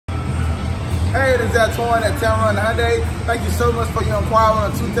Hey, this is Tameron at Tameron Hyundai. Thank you so much for your inquiry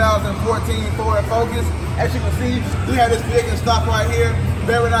on a 2014 Ford Focus. As you can see, we have this vehicle in stock right here.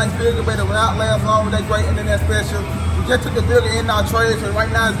 Very nice vehicle, but it will not last long with that great internet special. We just took the vehicle in our trade, so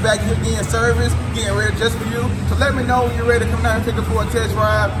right now it's back here getting service, getting ready just for you. So let me know when you're ready to come down and take it for a test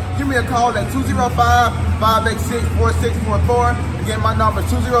drive. Give me a call at 205-586-4644. Again, my number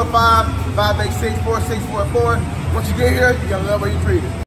is 205-586-4644. Once you get here, you're gonna love what you treated.